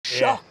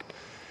shocked.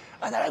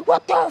 And they're like,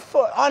 what the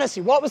fuck?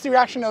 Honestly, what was the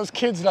reaction of those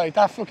kids like?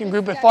 That fucking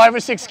group of 5 or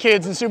 6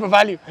 kids in Super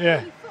Value.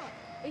 Yeah.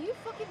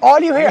 All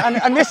you hear,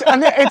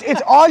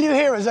 it's all you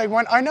hear is like,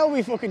 when I know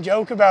we fucking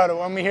joke about it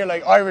when we hear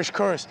like Irish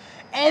curse.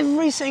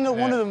 Every single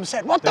one of them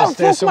said, what the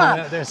fuck, man?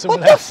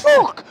 What the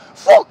fuck?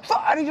 Fuck.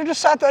 And you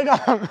just sat there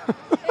going,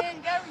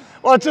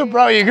 what's up,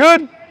 bro? You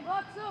good?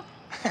 What's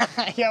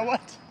up? Yeah, what?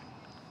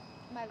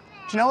 Do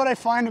you know what I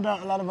find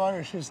about a lot of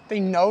Irish is they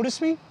notice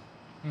me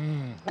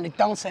and they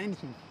don't say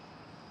anything.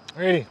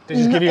 Really? They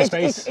just give you a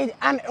space?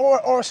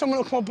 Or someone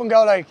will come up and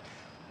go like,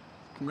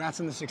 congrats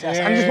on the success,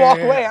 and just walk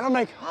away. And I'm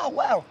like, oh,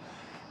 wow.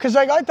 Because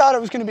like, I thought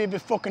it was going to be a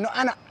bit fucking nuts.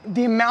 And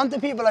the amount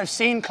of people I've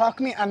seen clock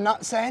me and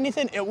not say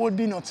anything, it would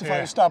be nuts if I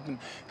was stopping.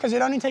 Because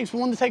it only takes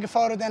one to take a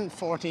photo, then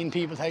 14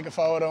 people take a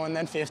photo, and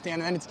then 50,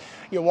 and then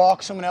you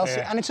walk someone else.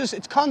 And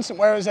it's constant.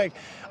 Whereas like,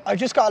 I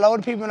just got a load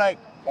of people like,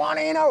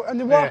 wanna, you know, and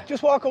they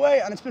just walk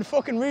away. And it's been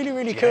fucking really,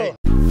 really cool.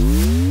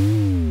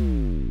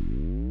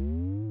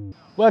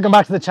 Welcome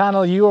back to the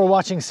channel. You are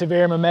watching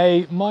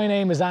SevereMMA. My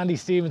name is Andy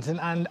Stevenson,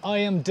 and I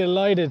am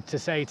delighted to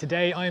say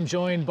today I am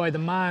joined by the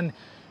man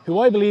who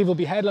I believe will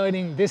be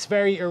headlining this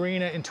very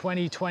arena in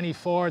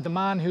 2024. The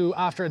man who,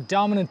 after a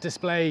dominant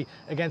display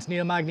against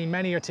Neil Magny,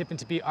 many are tipping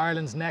to be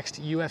Ireland's next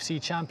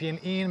UFC champion,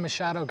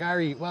 Machado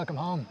Garry. Welcome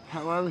home.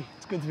 How are we?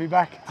 It's good to be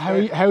back. How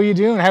are you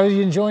doing? How are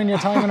you enjoying your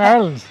time in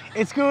Ireland?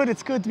 It's good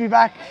to be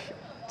back.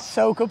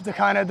 Soak up the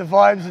kind of the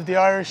vibes of the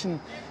Irish and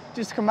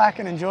just come back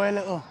and enjoy a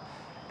little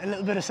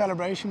bit of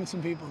celebration with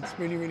some people. It's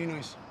really, really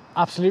nice.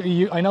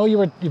 Absolutely. I know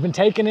you've been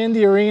taken in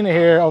the arena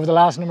here over the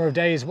last number of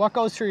days. What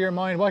goes through your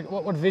mind?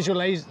 What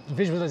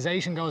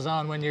visualization goes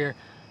on when you're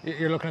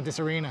looking at this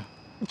arena?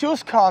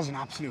 Just causing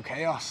absolute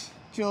chaos.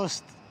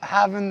 Just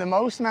having the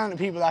most amount of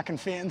people that can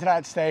fit into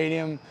that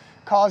stadium,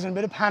 causing a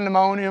bit of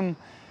pandemonium,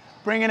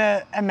 bringing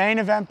a main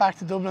event back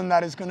to Dublin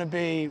that is going to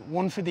be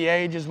one for the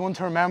ages, one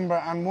to remember,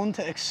 and one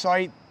to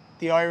excite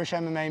the Irish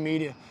MMA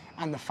media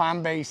and the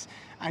fan base,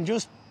 and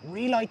just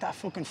relight that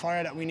fucking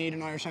fire that we need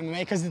in Irish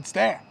MMA, because it's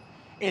there.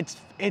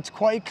 It's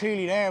quite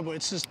clearly there, but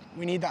it's just,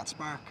 we need that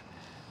spark.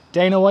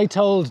 Dana White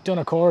told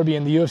Colby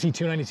in the UFC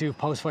 292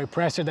 post-fight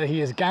presser that he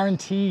has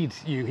guaranteed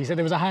you. He said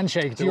there was a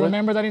handshake. Do you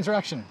remember that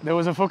interaction? There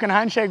was a fucking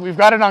handshake. We've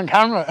got it on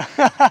camera.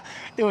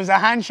 There was a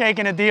handshake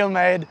and a deal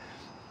made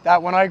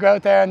that when I go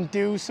out there and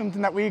do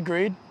something that we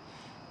agreed,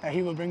 that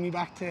he will bring me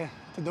back to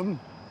Dublin.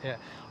 Yeah.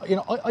 You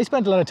know, I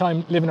spent a lot of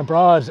time living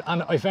abroad,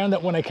 and I found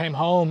that when I came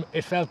home,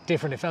 it felt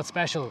different, it felt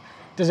special.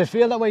 Does it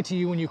feel that way to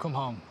you when you come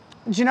home?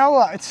 Do you know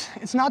what?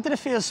 It's not that it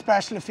feels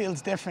special, it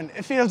feels different.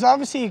 It feels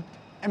obviously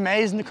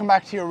amazing to come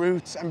back to your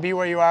roots and be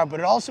where you are, but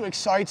it also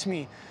excites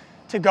me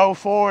to go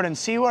forward and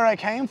see where I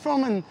came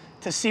from and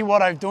to see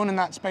what I've done in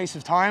that space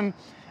of time,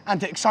 and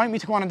to excite me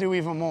to want to do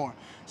even more.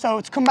 So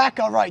it's come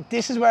back, all right,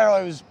 this is where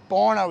I was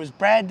born, I was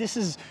bred, this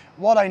is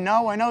what I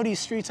know these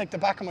streets like the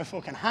back of my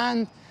fucking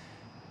hand.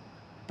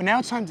 But now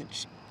it's time to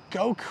just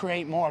go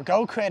create more,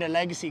 go create a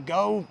legacy,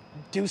 go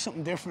do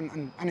something different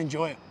and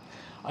enjoy it.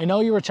 I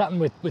know you were chatting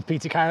with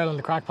Pizza Carroll on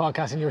the Crack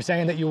podcast, and you were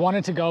saying that you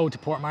wanted to go to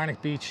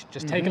Portmarnock Beach,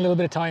 just take a little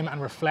bit of time and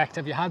reflect.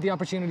 Have you had the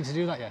opportunity to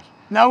do that yet?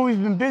 No,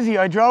 we've been busy.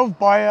 I drove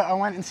by it, I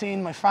went and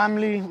seen my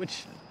family,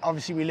 which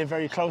obviously we live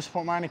very close to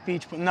Portmarnock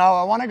Beach, but no,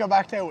 I want to go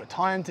back there with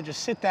time to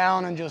just sit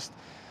down and just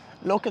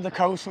look at the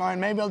coastline.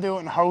 Maybe I'll do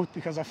it in Howth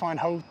because I find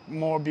Howth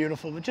more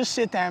beautiful, but just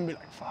sit down and be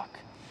like, fuck.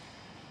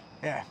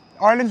 Yeah,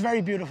 Ireland's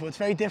very beautiful. It's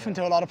very different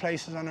to a lot of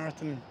places on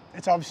earth, and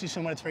it's obviously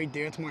somewhere that's very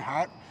dear to my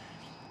heart.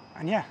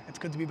 And yeah, it's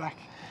good to be back.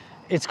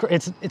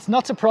 It's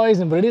not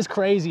surprising, but it is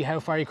crazy how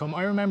far you come.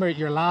 I remember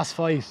your last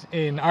fight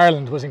in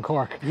Ireland was in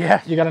Cork.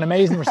 Yeah. You got an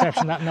amazing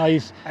reception that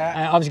night.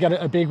 Obviously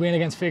got a big win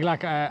against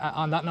Figlac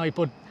on that night,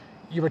 but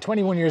you were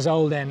 21 years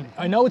old then.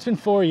 I know it's been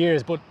 4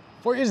 years, but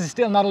 4 years is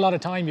still not a lot of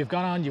time. You've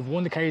gone on, you've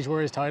won the Cage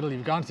Warriors title,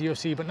 you've gone to the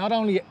UFC, but not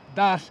only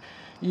that,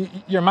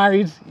 you're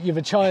married, you have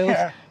a child,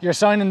 you're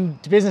signing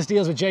business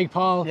deals with Jake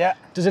Paul. Yeah.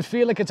 Does it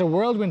feel like it's a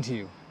whirlwind to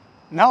you?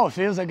 No, it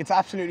feels like it's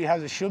absolutely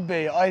as it should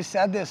be. I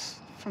said this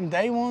from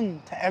day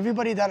one to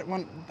everybody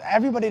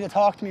that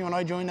talked to me when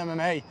I joined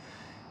MMA.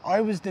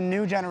 I was the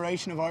new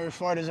generation of Irish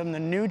fighters. I'm the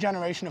new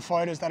generation of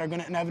fighters that are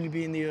going to inevitably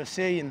be in the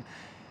UFC. And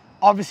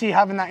obviously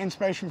having that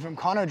inspiration from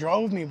Conor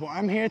drove me, but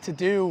I'm here to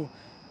do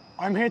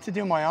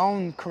my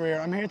own career.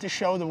 I'm here to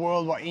show the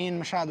world what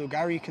Machado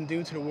Garry can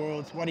do to the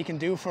world, what he can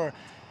do for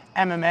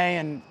MMA,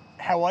 and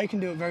how I can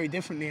do it very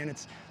differently. And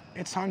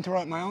it's time to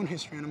write my own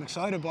history, and I'm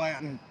excited by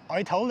it. And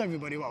I told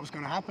everybody what was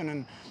going to happen,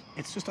 and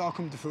it's just all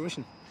come to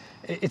fruition.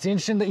 It's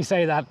interesting that you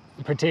say that,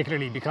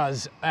 particularly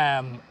because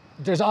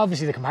there's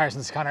obviously the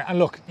comparisons to Conor. And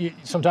look,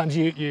 sometimes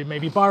you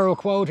maybe borrow a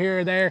quote here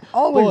or there.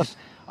 Always.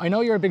 But I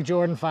know you're a big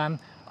Jordan fan.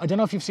 I don't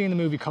know if you've seen the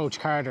movie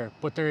Coach Carter,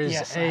 but there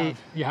is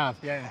You have?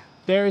 Yeah.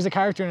 There is a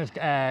character in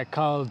it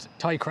called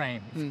Ty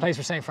Crane, plays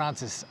for St.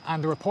 Francis,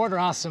 and the reporter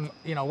asks him,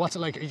 you know, what's it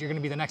like, you're going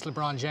to be the next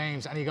LeBron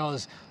James? And he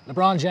goes,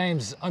 LeBron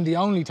James, I'm the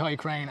only Ty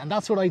Crane. And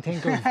that's what I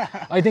think of.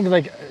 I think of,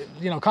 like,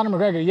 you know, Conor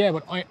McGregor, yeah,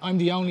 but I'm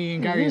the only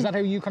Ian Garry. Is that how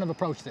you kind of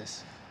approach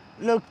this?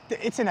 Look,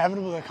 it's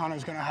inevitable that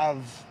Conor's going to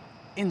have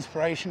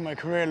inspiration in my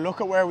career.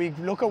 Look at where we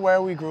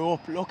grew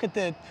up. Look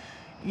at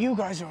you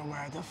guys are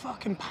aware the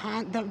fucking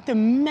the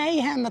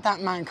mayhem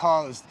that man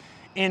caused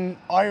in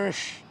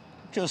Irish.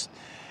 Just,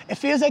 it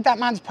feels like that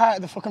man's part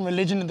of the fucking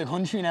religion of the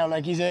country now.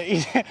 Like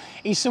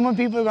he's someone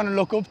people are going to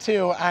look up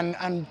to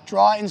and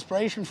draw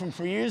inspiration from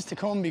for years to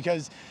come,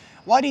 because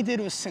what he did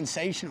was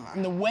sensational,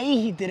 and the way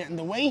he did it and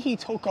the way he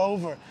took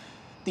over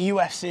the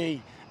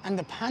UFC and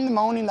the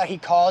pandemonium that he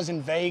caused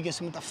in Vegas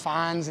and with the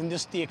fans and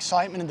just the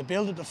excitement and the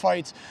build of the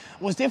fights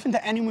was different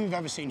to anyone we've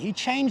ever seen. He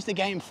changed the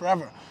game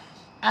forever.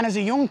 And as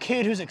a young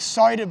kid who's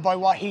excited by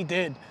what he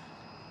did,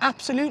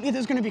 absolutely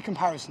there's going to be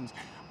comparisons.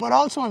 But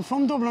also, I'm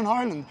from Dublin,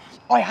 Ireland.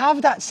 I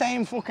have that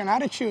same fucking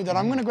attitude that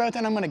I'm going to go out there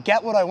and I'm going to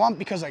get what I want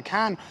because I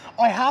can.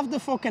 I have the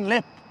fucking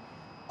lip.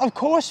 Of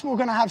course we're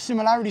going to have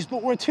similarities,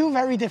 but we're two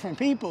very different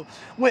people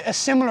with a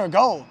similar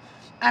goal.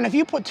 And if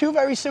you put two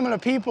very similar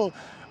people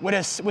with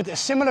a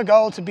similar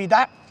goal to be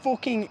that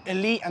fucking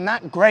elite and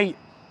that great,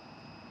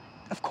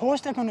 of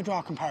course they're going to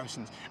draw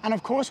comparisons. And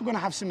of course we're going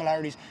to have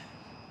similarities.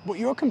 But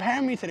you're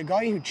comparing me to the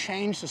guy who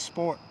changed the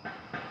sport.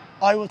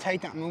 I will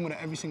take that and run with it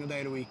every single day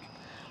of the week.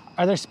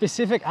 Are there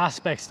specific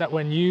aspects that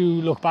when you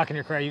look back in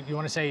your career, you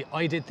want to say,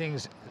 I did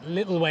things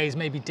little ways,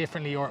 maybe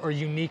differently or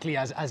uniquely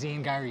as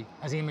Ian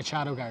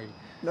Machado Garry?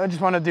 I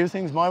just want to do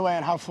things my way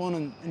and have fun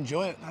and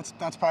enjoy it.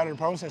 That's part of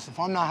the process. If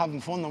I'm not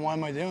having fun, then why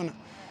am I doing it?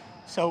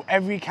 So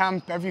every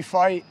camp, every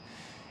fight,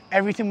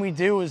 everything we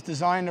do is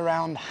designed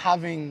around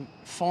having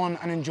fun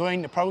and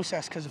enjoying the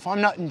process. Because if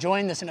I'm not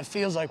enjoying this and it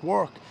feels like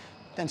work,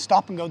 then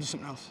stop and go do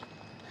something else.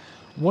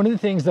 One of the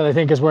things that I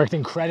think has worked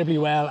incredibly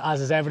well,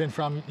 as is evident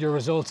from your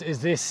results,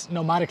 is this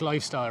nomadic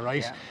lifestyle,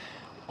 right? Yeah.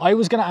 I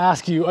was going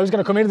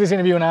to come into this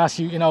interview and ask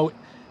you, you know,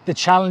 the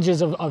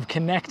challenges of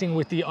connecting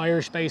with the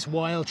Irish base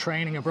while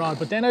training abroad.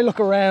 But then I look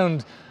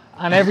around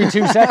and every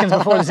 2 seconds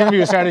before this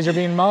interview started, you're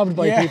being mobbed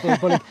by people.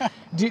 But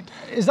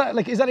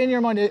like, is that in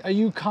your mind? Are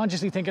you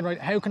consciously thinking, right,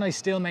 how can I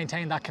still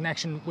maintain that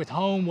connection with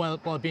home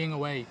while being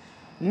away?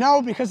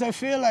 No, because I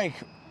feel like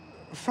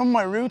from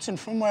my roots and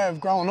from where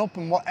I've grown up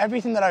and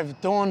everything that I've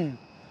done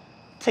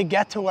to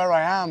get to where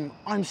I am,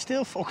 I'm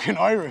still fucking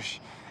Irish.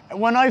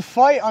 When I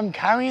fight, I'm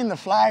carrying the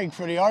flag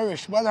for the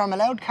Irish, whether I'm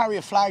allowed to carry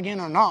a flag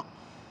in or not.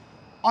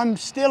 I'm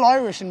still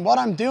Irish, and what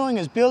I'm doing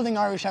is building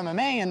Irish MMA,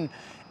 and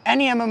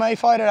any MMA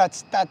fighter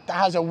that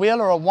has a will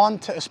or a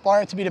want to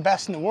aspire to be the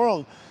best in the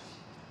world,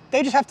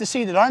 they just have to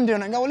see that I'm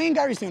doing it and go, well, Ian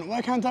Garry's doing it,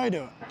 why can't I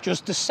do it?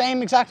 Just the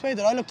same exact way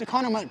that I looked at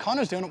Conor and went,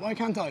 Conor's doing it, why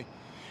can't I?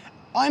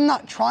 I'm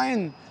not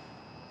trying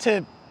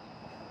to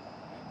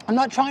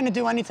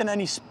do anything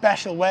any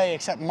special way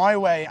except my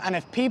way, and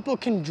if people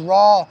can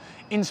draw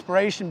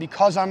inspiration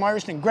because I'm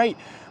Irish, then great.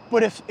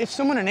 But if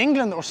someone in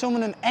England or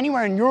someone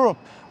anywhere in Europe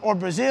or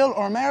Brazil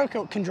or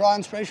America can draw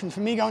inspiration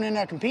from me going in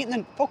there competing,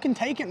 then fucking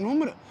take it and run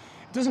with it.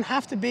 It doesn't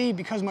have to be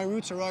because my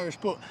roots are Irish,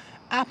 but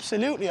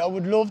absolutely I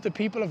would love the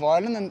people of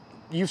Ireland, and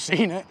you've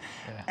seen it,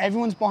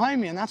 everyone's behind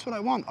me, and that's what I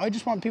want. I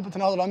just want people to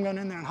know that I'm going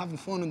in there and having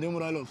fun and doing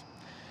what I love.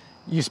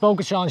 You spoke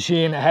with Sean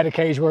Sheehan ahead of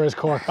Cage Warriors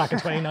Cork back in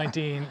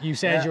 2019. You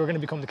said you were going to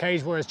become the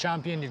Cage Warriors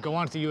champion, you'd go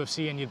on to the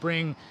UFC and you'd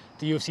bring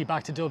the UFC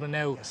back to Dublin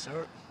now. Yes,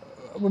 sir.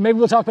 Well, maybe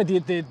we'll talk about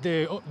the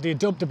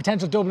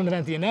potential Dublin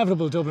event, the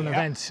inevitable Dublin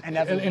event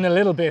in a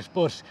little bit,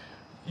 but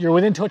you're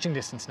within touching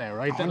distance now,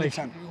 right?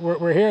 100%. Like,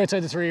 we're here outside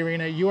the 3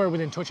 Arena, you are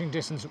within touching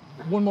distance.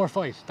 One more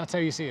fight, that's how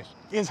you see it.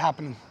 It's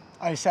happening.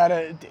 I said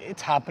it,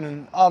 it's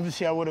happening.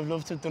 Obviously I would have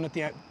loved to have done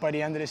it by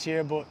the end of this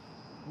year, but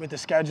with the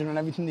schedule and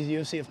everything the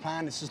UFC have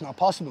planned, it's just not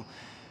possible.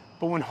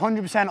 But when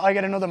 100% I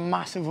get another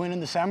massive win in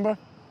December,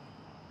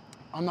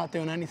 I'm not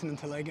doing anything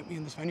until I get me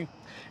in this venue.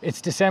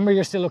 It's December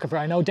you're still looking for.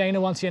 I know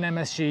Dana wants you in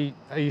MSG.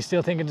 Are you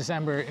still thinking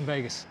December in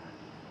Vegas?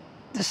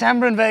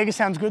 December in Vegas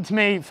sounds good to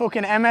me.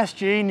 Fucking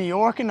MSG, New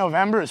York in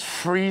November is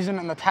freezing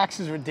and the tax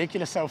is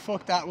ridiculous, so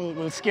fuck that.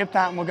 We'll skip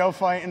that and we'll go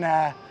fight in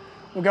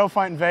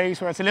Vegas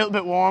where it's a little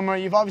bit warmer.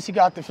 You've obviously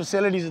got the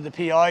facilities of the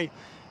PI,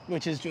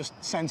 which is just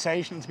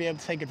sensational to be able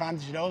to take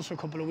advantage of those for a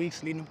couple of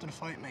weeks leading up to the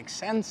fight. It makes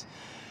sense.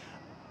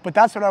 But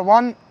that's what I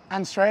want,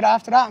 and straight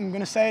after that, I'm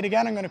going to say it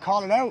again, I'm going to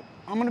call it out.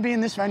 I'm going to be in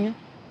this venue,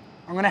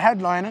 I'm going to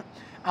headline it,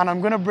 and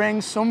I'm going to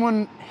bring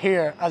someone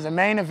here as a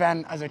main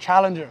event, as a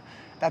challenger,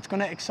 that's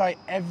going to excite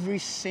every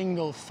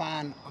single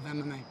fan of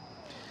MMA.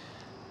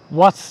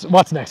 What's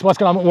next? What's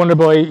going on with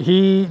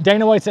Wonderboy?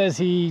 Dana White says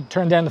he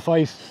turned down the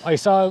fight. I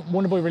saw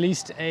Wonderboy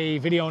released a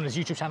video on his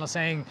YouTube channel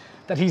saying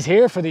that he's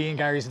here for the Ian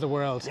Garrys of the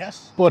world.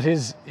 Yes. But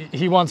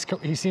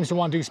he seems to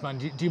want Usman.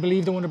 Do you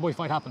believe the Wonderboy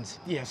fight happens?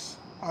 Yes.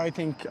 I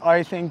think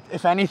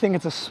if anything,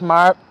 it's a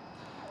smart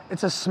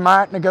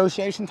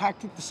negotiation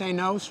tactic to say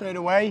no straight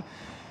away.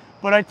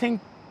 But I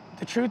think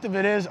the truth of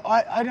it is,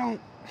 I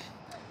don't,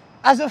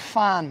 as a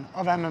fan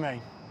of MMA,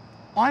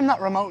 I'm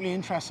not remotely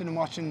interested in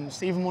watching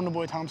Stephen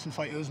Wonderboy Thompson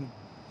fight Usman.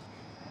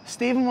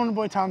 Stephen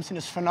Wonderboy Thompson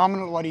is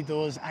phenomenal at what he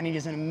does, and he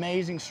is an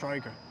amazing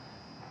striker.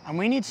 And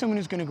we need someone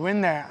who's going to go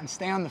in there and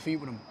stay on the feet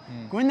with him.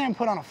 Go in there and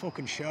put on a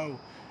fucking show.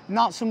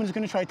 Not someone who's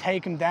going to try to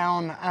take him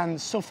down and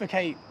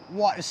suffocate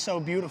what is so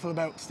beautiful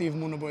about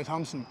Stephen Wonderboy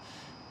Thompson.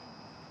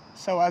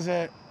 So as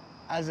a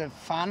as a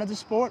fan of the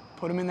sport,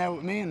 put him in there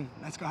with me and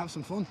let's go have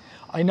some fun.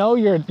 I know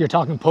you're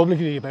talking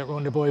publicly about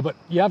Wonderboy, but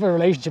you have a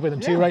relationship with him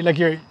too, right? Like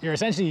you're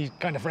essentially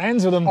kind of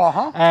friends with him.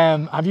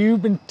 Have you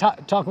been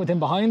talking with him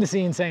behind the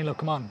scenes saying, look,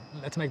 come on,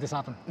 let's make this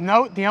happen?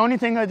 No, the only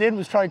thing I did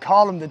was try to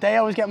call him. The day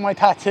I was getting my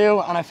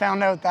tattoo and I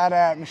found out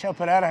that Michelle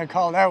Pereira had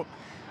called out,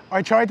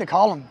 I tried to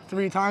call him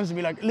 3 times and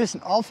be like,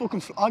 listen, I'll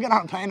get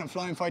on a plane and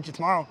fly and fight you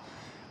tomorrow.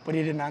 But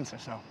he didn't answer,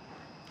 so.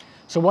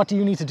 So what do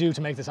you need to do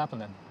to make this happen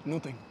then?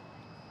 Nothing.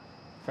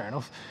 Fair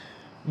enough.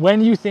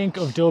 When you think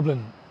of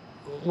Dublin,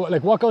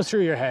 what goes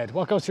through your head?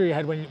 What goes through your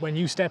head when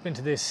you step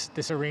into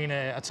this arena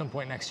at some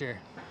point next year?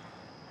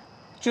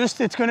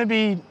 Just, it's going to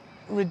be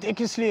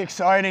ridiculously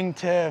exciting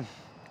to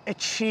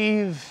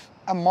achieve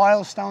a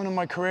milestone in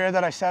my career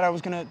that I set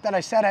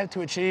out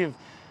to achieve.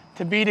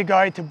 To be the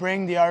guy to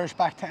bring the Irish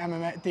back to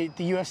MMA,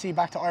 the UFC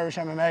back to Irish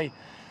MMA,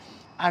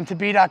 and to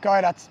be that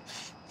guy that's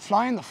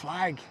flying the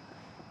flag,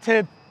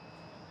 to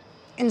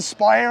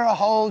inspire a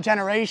whole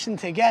generation,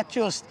 to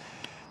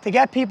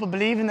get people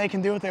believing they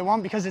can do what they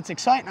want, because it's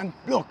exciting. And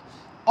look,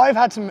 I've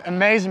had some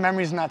amazing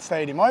memories in that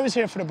stadium. I was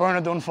here for the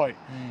Bernard Dunn fight,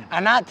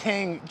 and that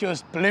thing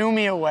just blew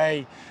me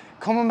away.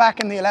 Coming back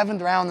in the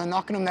 11th round and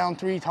knocking him down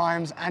 3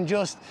 times, and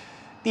just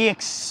the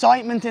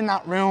excitement in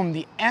that room,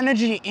 the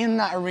energy in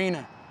that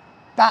arena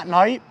that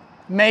night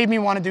made me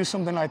want to do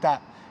something like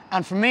that.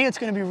 And for me, it's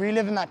going to be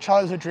reliving that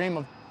childhood dream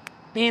of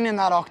being in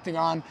that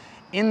octagon,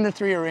 in the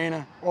 3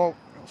 arena, or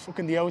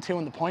fucking the O2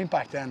 and the Point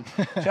back then.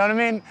 Do you know what I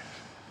mean?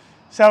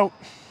 So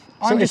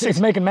it's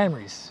making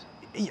memories.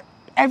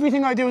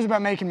 Everything I do is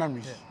about making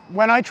memories. Yeah.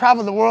 When I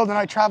travel the world and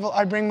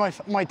I bring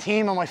my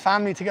team and my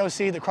family to go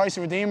see the Christ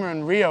the Redeemer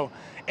in Rio,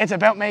 it's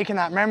about making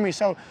that memory.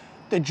 So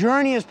the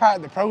journey is part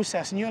of the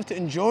process, and you have to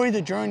enjoy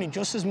the journey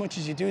just as much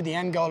as you do the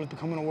end goal of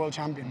becoming a world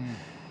champion.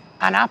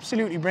 And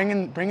absolutely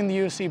bringing the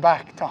UFC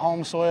back to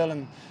home soil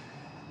and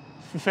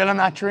fulfilling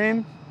that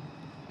dream,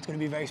 it's going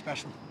to be very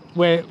special.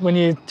 When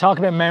you talk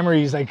about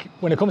memories, like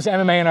when it comes to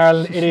MMA in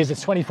Ireland, it's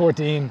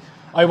 2014.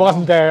 I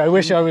wasn't there. I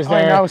wish I was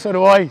there. I know, so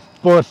do I.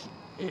 But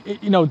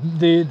you know,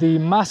 the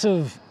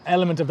massive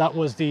element of that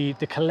was the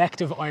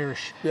collective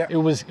Irish. Yeah. It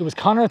was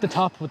Conor at the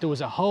top, but there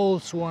was a whole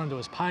swarm. There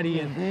was Paddy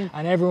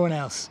and everyone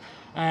else.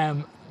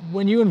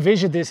 When you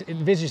envisage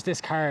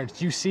this card,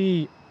 do you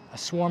see a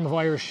swarm of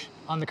Irish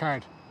on the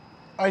card?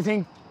 I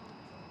think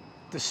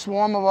the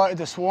swarm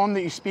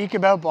that you speak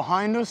about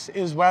behind us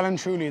is well and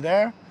truly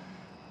there.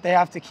 They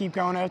have to keep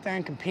going out there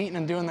and competing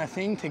and doing their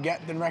thing to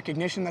get the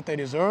recognition that they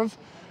deserve,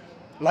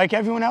 like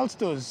everyone else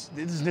does.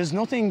 There's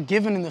nothing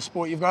given in the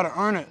sport. You've got to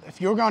earn it.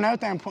 If you're going out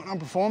there and putting on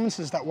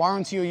performances that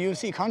warrants you a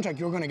UFC contract,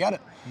 you're going to get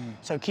it.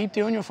 So keep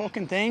doing your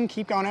fucking thing.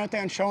 Keep going out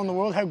there and showing the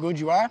world how good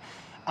you are.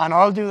 And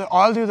I'll do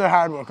the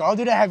hard work. I'll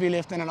do the heavy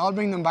lifting, and I'll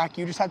bring them back.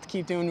 You just have to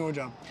keep doing your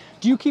job.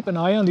 Do you keep an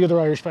eye on the other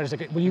Irish fighters?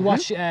 Like, will you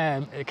watch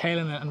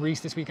Caelan and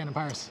Reece this weekend in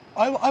Paris?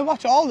 I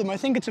watch all of them. I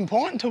think it's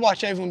important to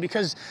watch everyone,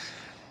 because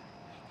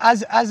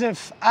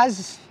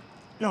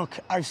look,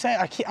 I'm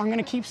going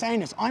to keep saying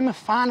this. I'm a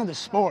fan of the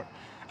sport,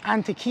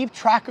 and to keep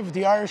track of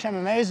the Irish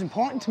MMA is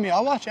important to me. I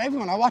watch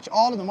everyone. I watch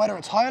all of them, whether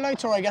it's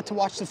highlights or I get to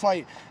watch the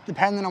fight,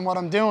 depending on what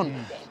I'm doing.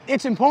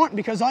 It's important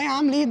because I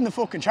am leading the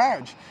fucking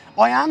charge.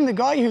 I am the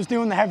guy who's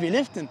doing the heavy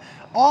lifting.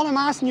 All I'm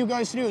asking you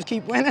guys to do is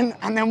keep winning,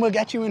 and then we'll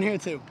get you in here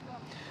too.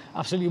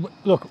 Absolutely.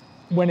 Look,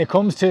 when it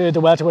comes to the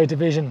welterweight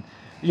division,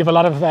 you have a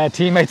lot of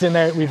teammates in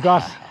there. We've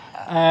got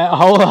a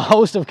whole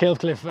host of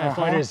Killcliff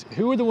fighters.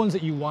 Who are the ones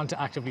that you want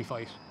to actively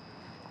fight?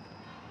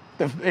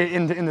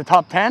 In the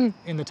top 10?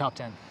 In the top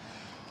 10.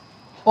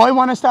 I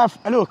want to start.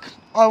 Look,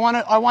 I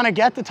want to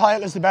get the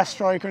title as the best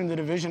striker in the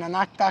division, and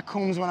that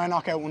comes when I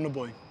knock out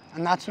Wonderboy,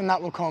 and that's when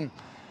that will come.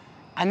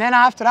 And then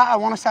after that, I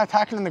want to start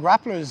tackling the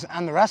grapplers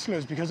and the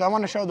wrestlers, because I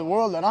want to show the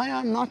world that I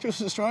am not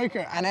just a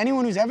striker, and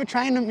anyone who's ever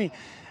trained with me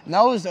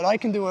knows that I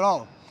can do it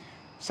all.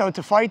 So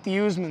to fight the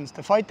Usmans,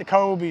 to fight the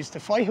Colbys, to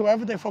fight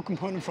whoever they fucking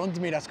put in front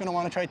of me that's going to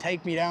want to try to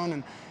take me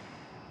down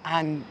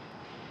and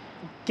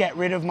get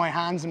rid of my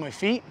hands and my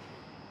feet,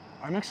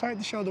 I'm excited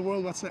to show the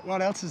world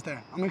what else is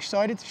there. I'm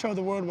excited to show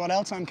the world what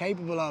else I'm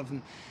capable of.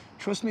 And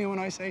trust me when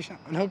I say,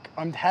 look,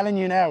 I'm telling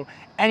you now,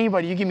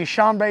 anybody, you give me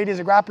Sean Brady as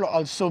a grappler,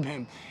 I'll sub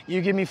him. You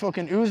give me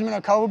fucking Usman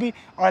or Colby,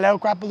 I'll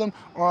out-grapple them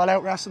or I'll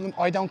out-wrestle them.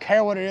 I don't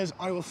care what it is,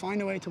 I will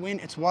find a way to win.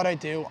 It's what I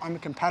do. I'm a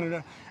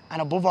competitor,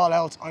 and above all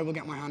else, I will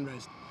get my hand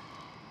raised.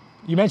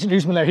 You mentioned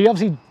Usman there. He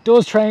obviously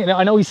does train.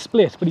 I know he's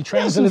split, but he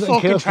trains a little bit in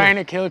Killcliff. He doesn't fucking train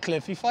at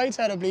Killcliff. He fights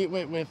out of Bleat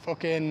with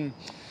fucking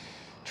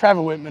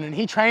Trevor Whitman, and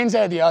he trains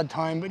there the odd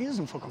time, but he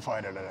doesn't fucking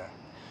fight out of there.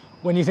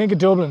 When you think of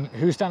Dublin,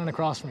 who's standing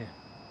across from you?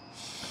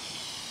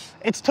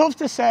 It's tough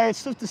to say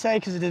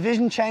because the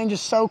division changes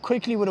so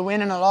quickly with a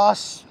win and a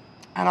loss,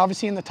 and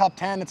obviously in the top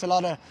 10 it's a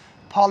lot of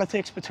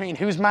politics between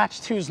who's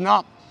matched, who's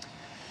not.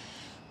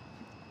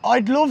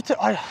 I'd love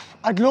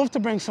to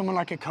bring someone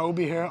like a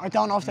Colby here. I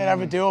don't know if they'd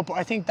ever do it, but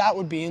I think that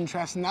would be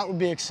interesting. That would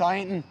be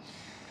exciting.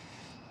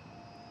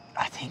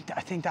 I think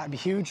that'd be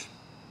huge.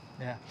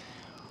 Yeah.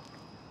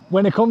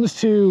 When it comes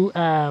to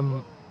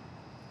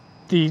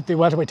the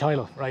welterweight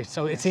title, right?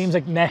 So it seems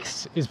like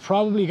next is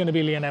probably going to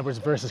be Leon Edwards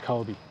versus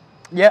Colby.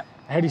 Yeah.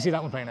 How do you see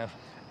that one playing out?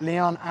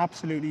 Leon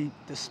absolutely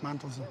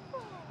dismantles him.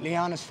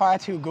 Leon is far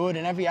too good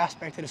in every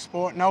aspect of the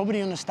sport.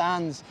 Nobody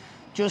understands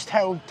just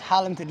how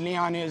talented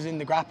Leon is in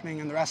the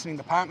grappling and the wrestling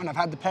department. I've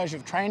had the pleasure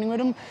of training with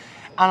him,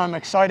 and I'm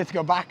excited to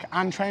go back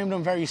and train with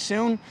him very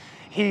soon.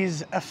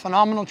 He's a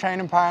phenomenal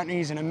training partner.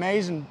 He's an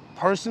amazing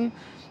person,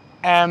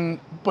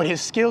 but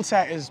his skill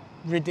set is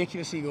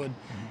ridiculously good.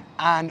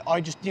 And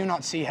I just do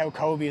not see how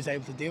Colby is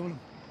able to deal with him.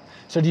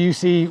 So do you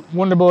see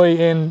Wonderboy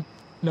in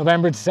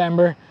November,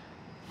 December,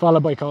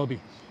 followed by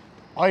Colby?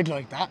 I'd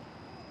like that.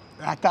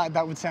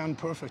 That would sound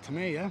perfect to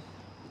me, yeah.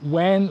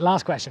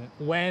 Last question,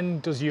 when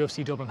does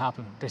UFC Dublin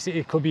happen?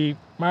 It could be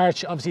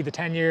March, obviously the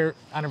 10-year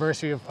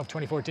anniversary of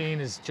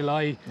 2014 is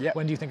July. Yep.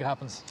 When do you think it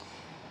happens?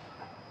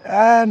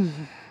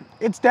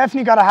 It's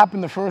definitely got to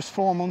happen the first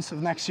 4 months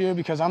of next year,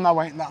 because I'm not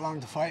waiting that long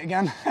to fight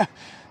again.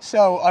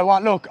 So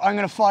I'm going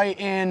to fight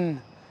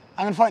in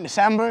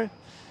December,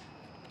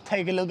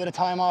 take a little bit of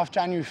time off,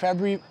 January,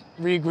 February,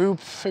 regroup,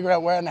 figure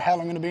out where in the hell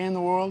I'm going to be in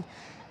the world,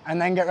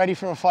 and then get ready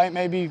for a fight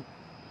maybe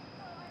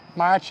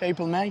March,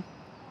 April, May.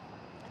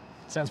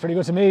 Sounds pretty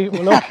good to me.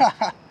 Well, look,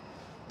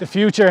 the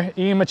future,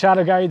 Ian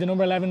Machado Garry, the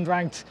number 11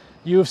 ranked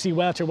UFC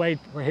welterweight.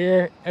 We're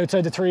here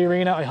outside the 3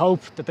 Arena. I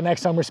hope that the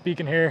next time we're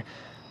speaking here,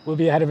 we'll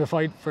be ahead of a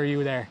fight for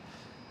you there.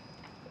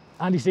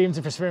 Andy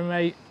Stevenson for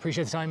SevereMMA.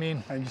 Appreciate the time,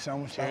 Ian. Thank you so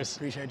much. Cheers.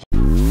 Appreciate you.